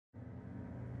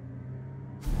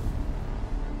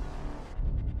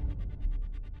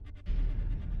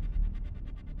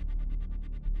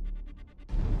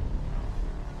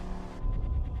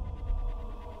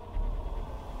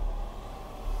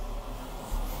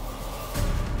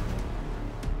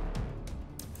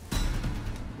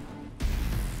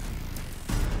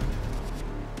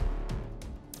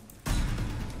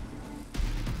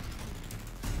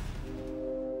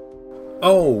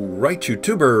Alright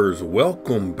YouTubers,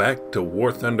 welcome back to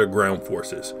War Thunder Ground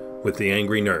Forces with the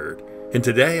Angry Nerd. And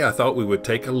today I thought we would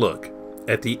take a look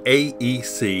at the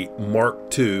AEC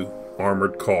Mk.II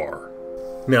armored car.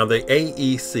 Now the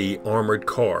AEC armored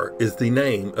car is the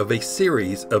name of a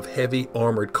series of heavy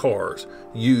armored cars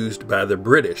used by the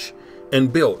British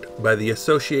and built by the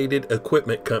Associated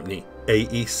Equipment Company,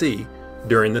 AEC,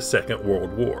 during the Second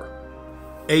World War.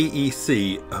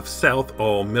 AEC of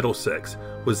Southall, Middlesex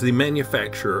was the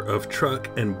manufacturer of truck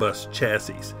and bus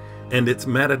chassis, and its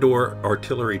Matador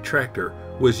artillery tractor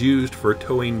was used for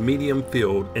towing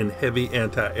medium-field and heavy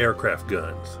anti-aircraft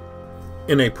guns.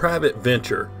 In a private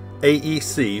venture,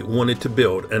 AEC wanted to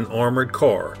build an armored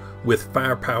car with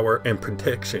firepower and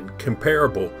protection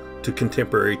comparable to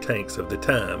contemporary tanks of the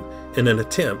time in an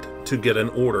attempt to get an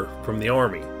order from the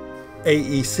Army.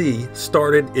 AEC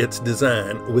started its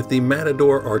design with the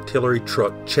Matador artillery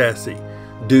truck chassis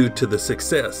due to the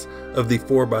success of the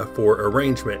 4x4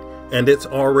 arrangement and its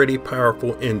already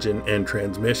powerful engine and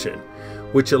transmission,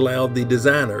 which allowed the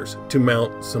designers to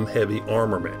mount some heavy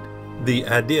armament. The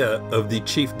idea of the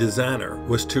chief designer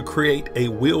was to create a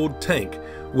wheeled tank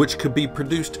which could be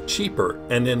produced cheaper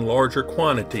and in larger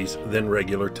quantities than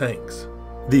regular tanks.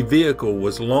 The vehicle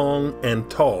was long and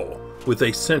tall, with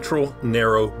a central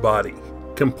narrow body.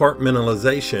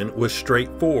 Compartmentalization was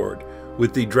straightforward,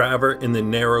 with the driver in the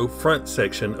narrow front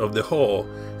section of the hull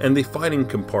and the fighting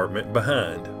compartment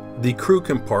behind. The crew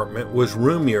compartment was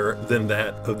roomier than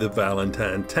that of the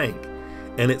Valentine tank,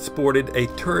 and it sported a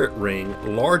turret ring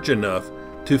large enough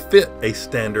to fit a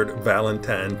standard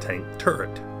Valentine tank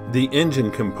turret. The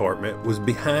engine compartment was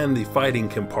behind the fighting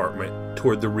compartment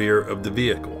toward the rear of the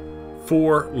vehicle.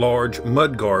 4 large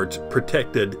mudguards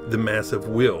protected the massive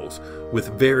wheels,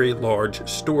 with very large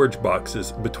storage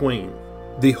boxes between.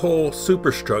 The whole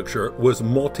superstructure was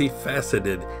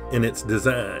multifaceted in its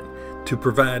design to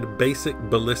provide basic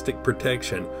ballistic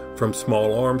protection from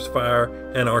small arms fire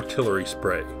and artillery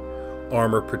spray.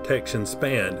 Armor protection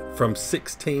spanned from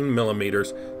 16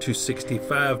 mm to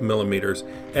 65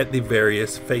 mm at the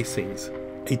various facings.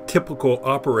 A typical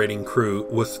operating crew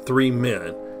was 3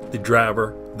 men, the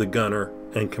driver, the gunner,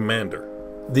 and commander.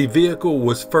 The vehicle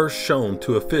was first shown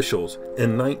to officials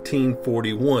in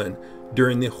 1941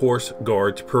 during the Horse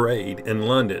Guards Parade in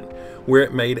London, where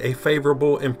it made a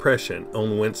favorable impression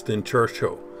on Winston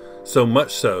Churchill, so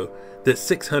much so that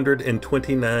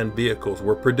 629 vehicles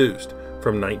were produced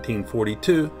from 1942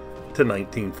 to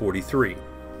 1943.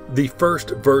 The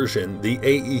first version, the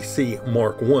AEC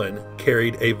Mk.I,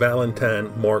 carried a Valentine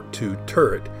Mk.II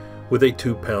turret with a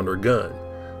 2-pounder gun.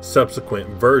 Subsequent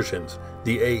versions,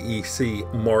 the AEC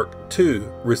Mk.II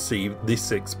received the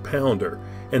 6-pounder,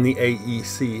 and the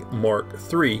AEC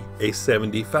Mk.III a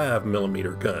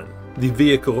 75mm gun. The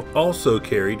vehicle also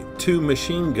carried 2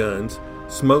 machine guns,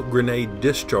 smoke grenade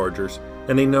dischargers,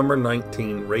 and a number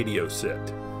 19 radio set.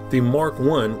 The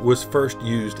Mk.I was first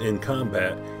used in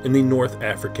combat in the North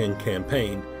African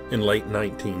campaign in late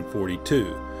 1942,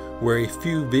 where a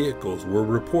few vehicles were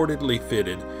reportedly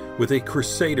fitted with a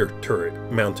Crusader turret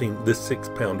mounting the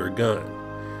 6-pounder gun.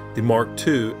 The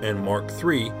Mk.II and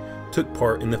Mk.III took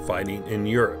part in the fighting in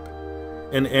Europe.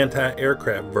 An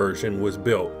anti-aircraft version was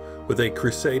built with a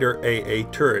Crusader AA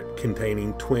turret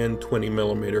containing twin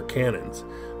 20mm cannons,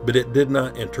 but it did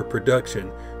not enter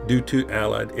production due to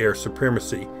Allied air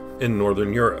supremacy in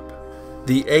Northern Europe.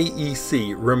 The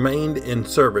AEC remained in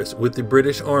service with the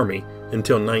British Army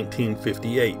until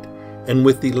 1958, and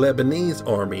with the Lebanese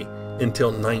Army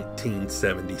until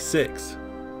 1976.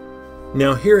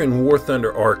 Now here in War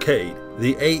Thunder Arcade,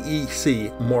 the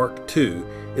AEC Mk.II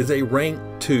is a Rank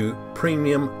 2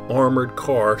 premium armored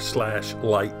car /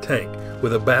 light tank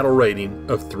with a battle rating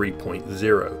of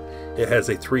 3.0. It has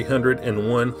a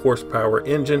 301 horsepower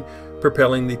engine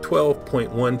propelling the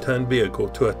 12.1 ton vehicle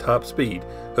to a top speed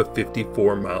of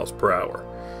 54 miles per hour.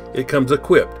 It comes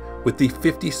equipped with the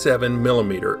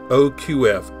 57mm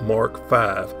OQF Mark V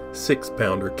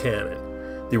 6-pounder cannon.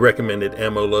 The recommended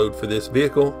ammo load for this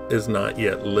vehicle is not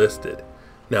yet listed.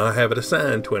 Now I have it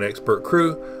assigned to an expert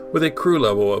crew with a crew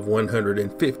level of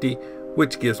 150,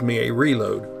 which gives me a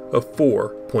reload of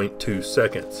 4.2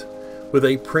 seconds. With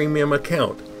a premium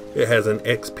account, it has an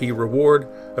XP reward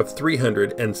of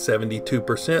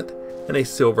 372% and a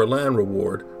silver line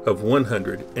reward of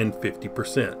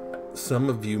 150%. Some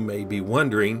of you may be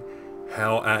wondering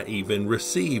how I even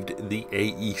received the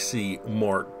AEC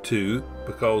Mk.II,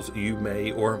 because you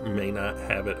may or may not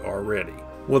have it already.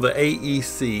 Well, the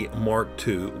AEC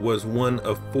Mk.II was one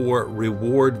of 4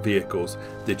 reward vehicles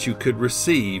that you could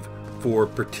receive for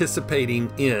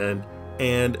participating in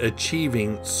and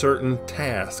achieving certain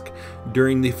tasks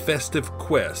during the festive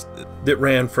quest that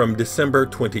ran from December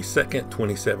 22nd,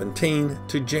 2017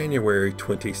 to January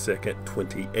 22nd,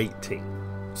 2018.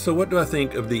 So what do I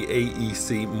think of the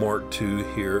AEC Mk.II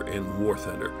here in War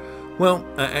Thunder? Well,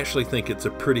 I actually think it's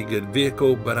a pretty good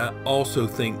vehicle, but I also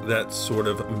think that's sort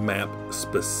of map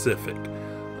specific.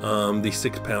 The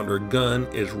 6-pounder gun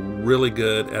is really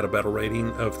good at a battle rating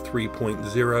of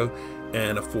 3.0,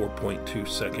 and a 4.2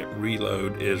 second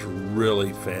reload is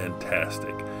really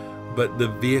fantastic. But the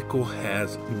vehicle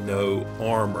has no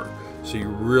armor, so you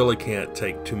really can't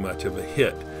take too much of a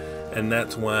hit. And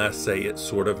that's why I say it's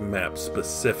sort of map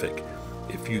specific.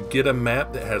 If you get a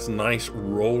map that has nice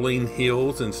rolling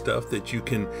hills and stuff that you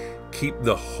can keep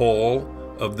the hull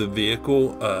of the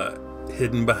vehicle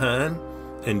hidden behind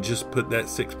and just put that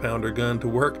 6-pounder gun to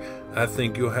work, I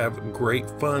think you'll have great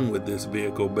fun with this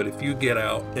vehicle. But if you get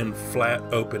out in flat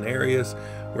open areas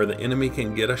where the enemy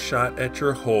can get a shot at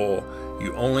your hull,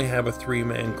 you only have a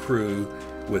 3-man crew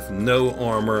with no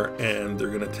armor, and they're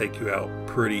going to take you out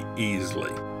pretty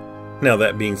easily. Now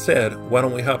that being said, why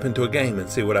don't we hop into a game and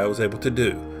see what I was able to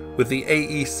do with the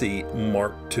AEC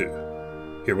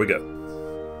Mk.II. Here we go.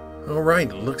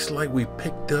 Alright, looks like we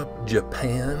picked up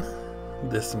Japan.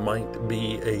 This might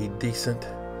be a decent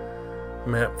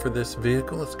map for this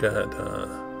vehicle. It's got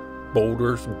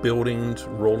boulders, buildings,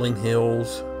 rolling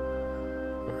hills.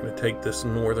 We're going to take this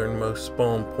northernmost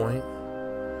spawn point.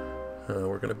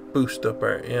 We're going to boost up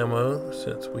our ammo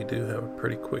since we do have a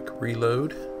pretty quick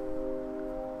reload.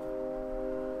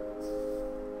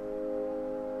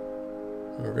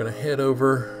 We're going to head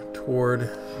over toward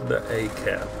the A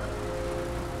cap.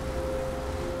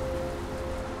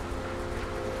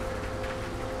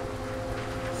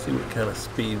 See what kind of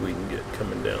speed we can get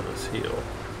coming down this hill.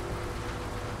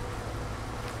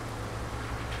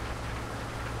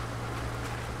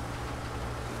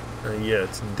 Yeah,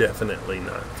 it's definitely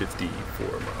not 54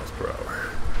 miles per hour.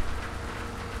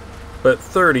 But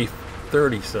 30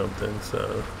 something,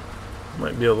 so it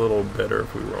might be a little better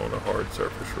if we were on a hard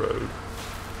surface road.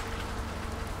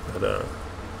 But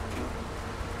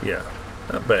yeah,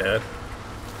 not bad.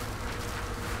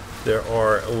 There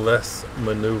are less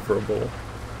maneuverable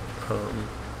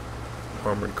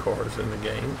armored cars in the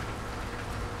game,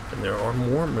 and there are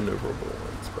more maneuverable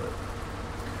ones, but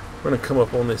we're going to come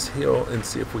up on this hill and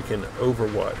see if we can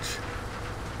overwatch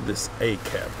this A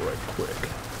cap right quick.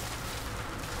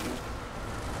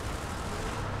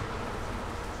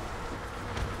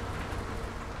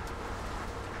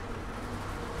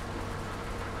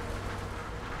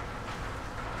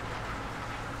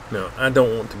 Now, I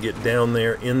don't want to get down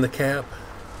there in the cap.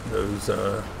 Those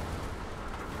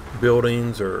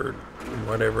buildings or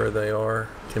whatever they are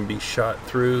can be shot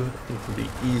through and can be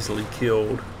easily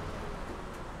killed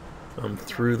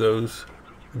through those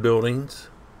buildings.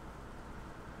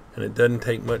 And it doesn't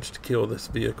take much to kill this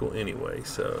vehicle anyway,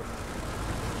 so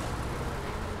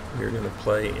you're going to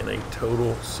play in a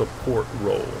total support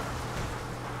role.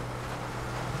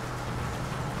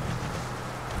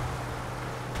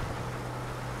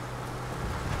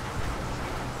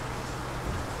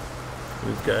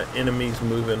 We've got enemies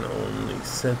moving on the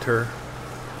center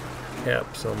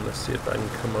cap, so I'm going to see if I can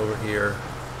come over here.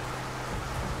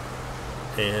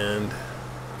 And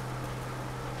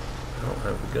I don't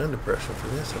have the gun depression for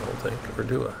this, I don't think, or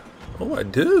do I? Oh, I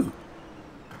do!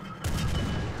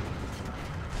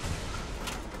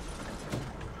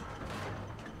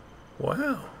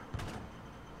 Wow.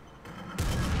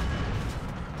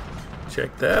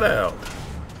 Check that out.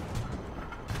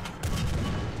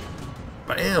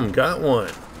 Bam, got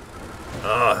one.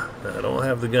 I don't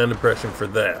have the gun depression for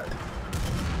that.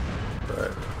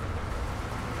 But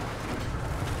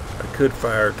I could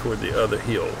fire toward the other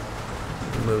hill.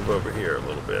 Move over here a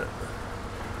little bit.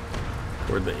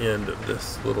 Toward the end of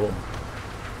this little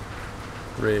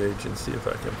ridge and see if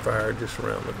I can fire just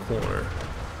around the corner.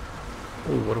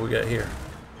 Ooh, what do we got here?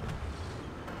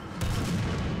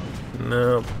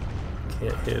 Nope,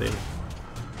 can't hit him.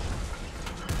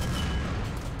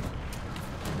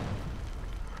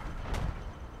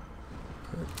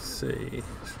 Let's see,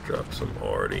 let's drop some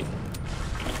arty.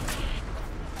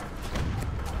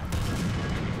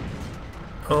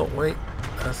 Oh, wait,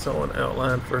 I saw an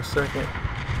outline for a second.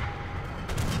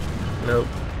 Nope.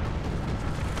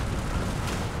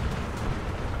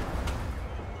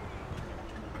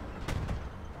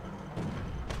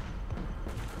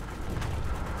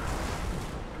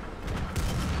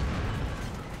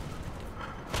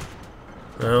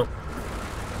 Well,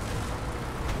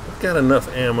 I've got enough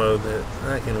ammo that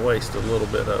I can waste a little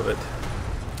bit of it.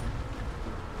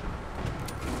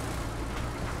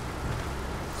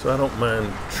 So I don't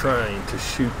mind trying to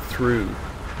shoot through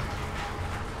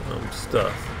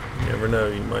stuff. You never know,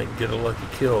 you might get a lucky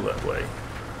kill that way.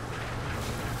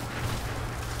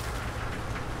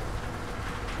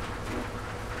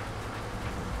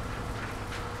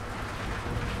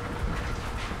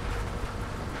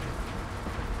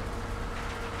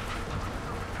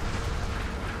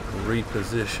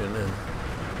 Reposition and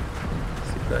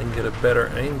see if I can get a better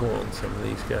angle on some of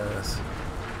these guys.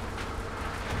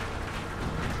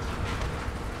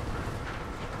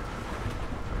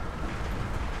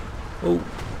 Oh,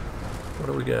 what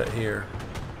do we got here?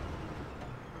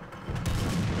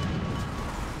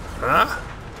 Ah!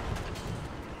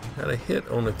 Got a hit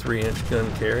on a 3-inch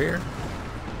gun carrier.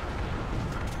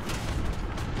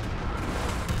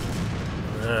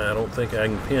 I don't think I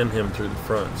can pin him through the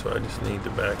front, so I just need to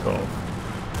back off.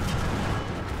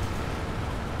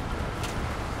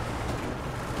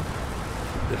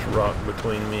 This rock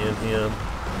between me and him.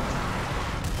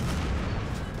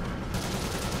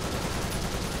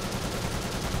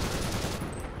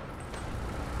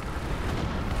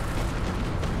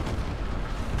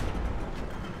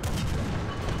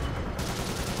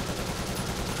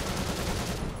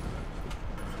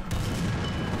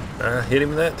 I hit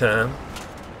him that time.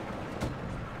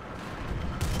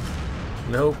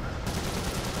 Nope.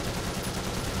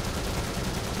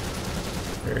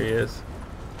 There he is.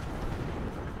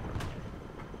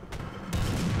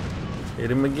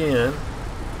 Hit him again.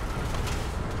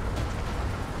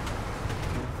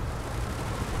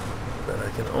 But I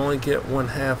can only get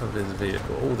 1/2 of his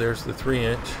vehicle. Oh, there's the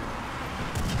 3-inch.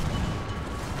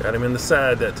 Got him in the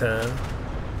side that time.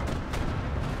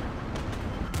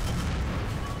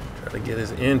 Try to get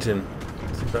his engine.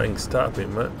 See if I can stop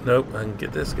him. Nope, I can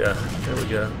get this guy. There we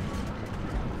go.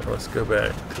 Now let's go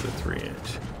back to the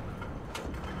 3-inch.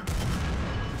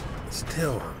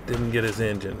 Still didn't get his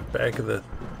engine. Back of the...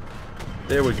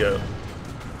 There we go.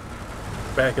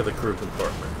 Back of the crew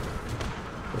compartment.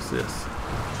 What's this?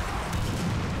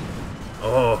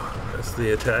 Oh, that's the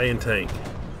Italian tank.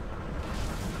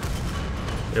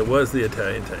 It was the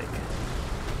Italian tank.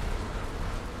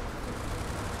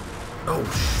 Oh,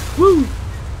 woo!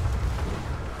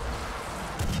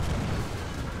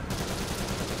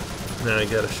 Now I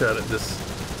got a shot at this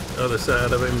other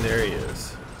side of him. There he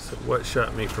is. So what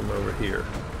shot me from over here?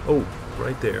 Oh,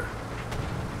 right there.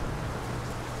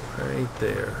 Right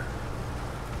there.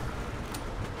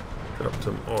 Drop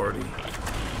some arty.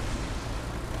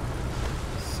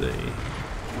 Let's see.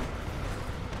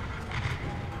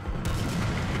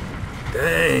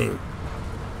 Dang!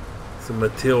 It's a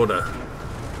Matilda.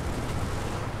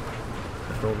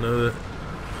 I don't know that.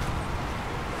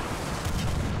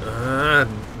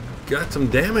 Got some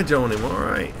damage on him,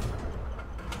 alright.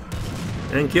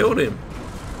 And killed him.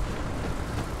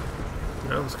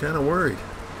 I was kind of worried.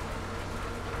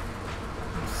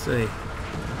 Let's see.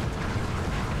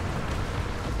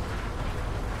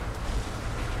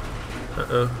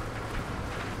 Uh-oh.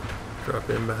 Drop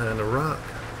in behind a rock.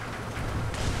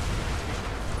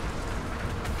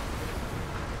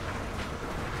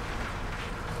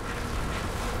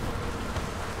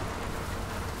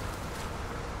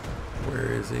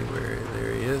 Where is he?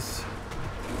 There he is.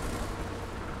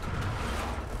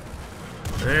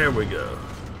 There we go.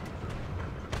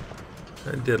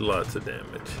 I did lots of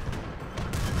damage.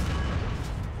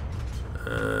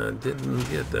 Didn't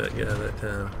get that guy that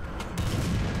time.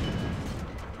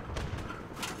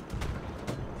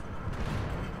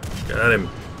 Got him.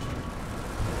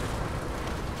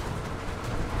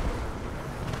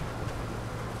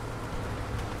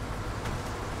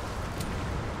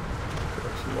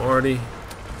 Marty.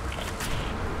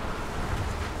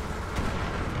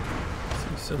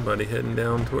 See somebody heading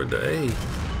down toward the A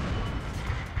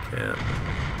cap.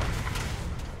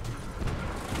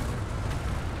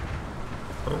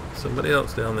 Oh, somebody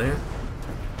else down there.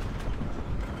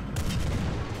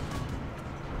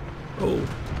 Oh,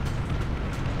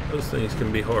 those things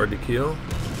can be hard to kill.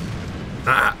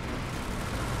 Ah!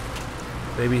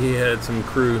 Maybe he had some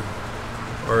crew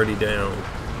already down.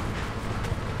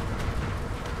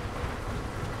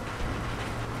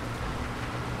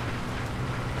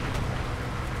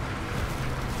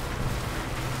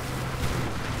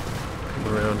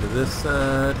 Around to this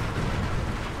side.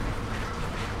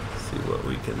 See what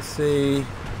we can see.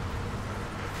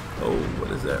 Oh,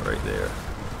 what is that right there?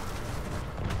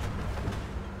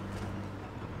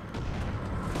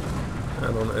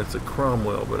 I don't know. It's a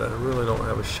Cromwell, but I really don't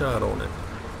have a shot on it.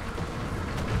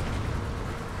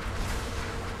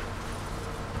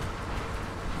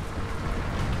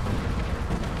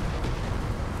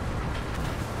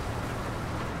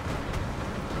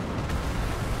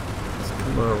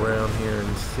 Around here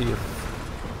and see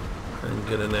if I can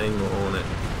get an angle on it.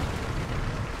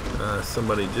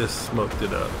 Somebody just smoked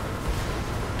it up.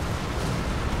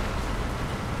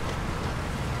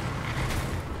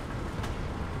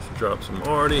 Just drop some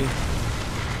arty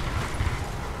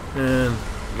and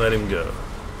let him go.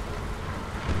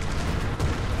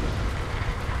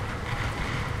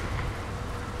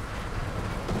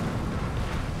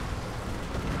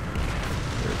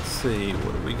 Let's see,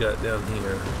 what do we got down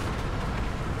here?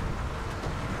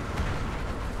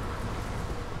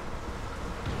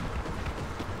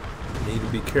 Need to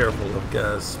be careful of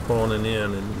guys spawning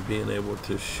in and being able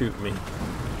to shoot me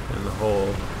in the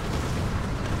hole.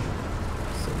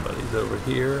 Somebody's over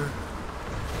here.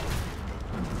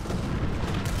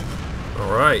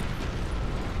 All right.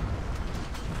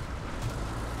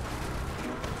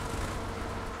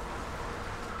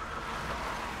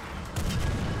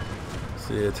 It's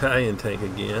the Italian tank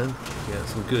again. Got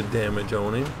some good damage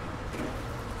on him.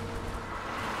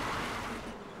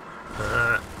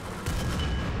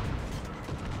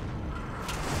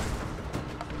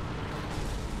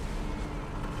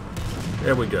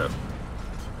 There we go.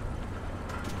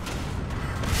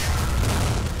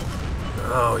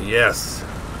 Oh, yes.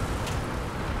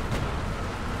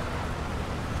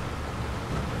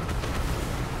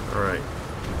 All right.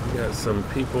 We got some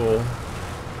people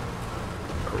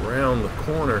around the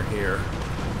corner here.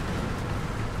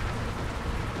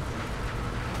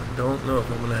 I don't know if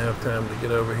I'm going to have time to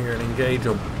get over here and engage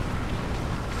them.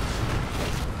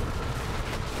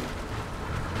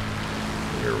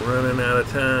 You're running out of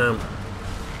time.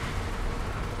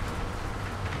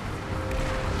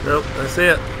 Nope, that's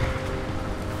it.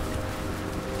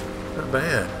 Not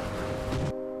bad.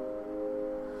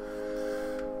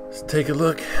 Let's take a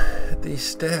look at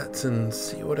these stats and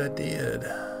see what I did.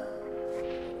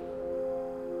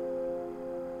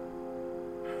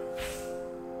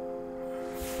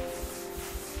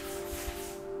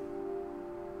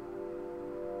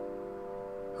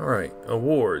 Alright,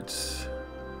 awards.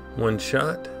 1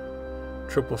 shot,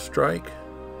 triple strike,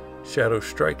 shadow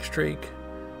strike streak,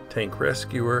 tank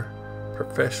rescuer,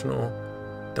 professional,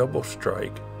 double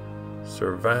strike,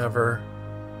 survivor,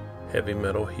 heavy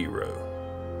metal hero.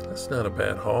 That's not a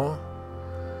bad haul.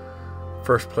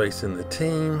 First place in the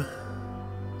team.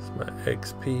 It's my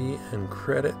XP and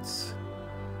credits.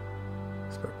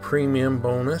 It's my premium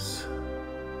bonus.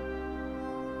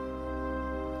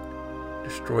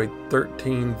 Destroyed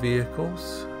 13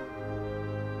 vehicles.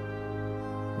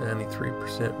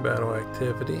 93% battle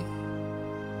activity.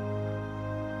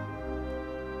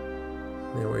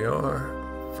 There we are,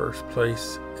 first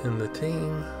place in the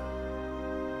team.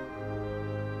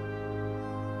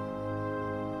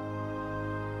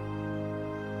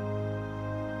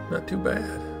 Not too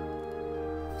bad.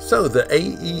 So the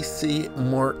AEC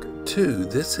Mk.II,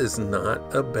 this is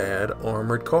not a bad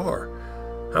armored car.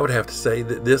 I would have to say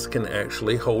that this can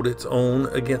actually hold its own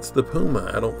against the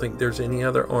Puma. I don't think there's any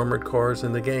other armored cars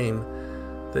in the game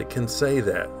that can say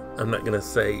that. I'm not going to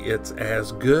say it's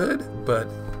as good, but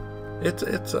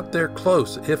it's up there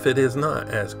close if it is not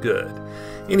as good.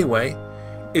 Anyway,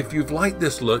 if you've liked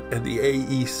this look at the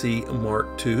AEC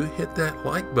Mk.II, hit that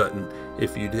like button.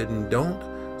 If you didn't,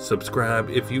 don't. Subscribe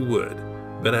if you would.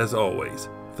 But as always,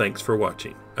 thanks for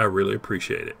watching. I really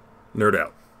appreciate it. Nerd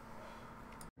out.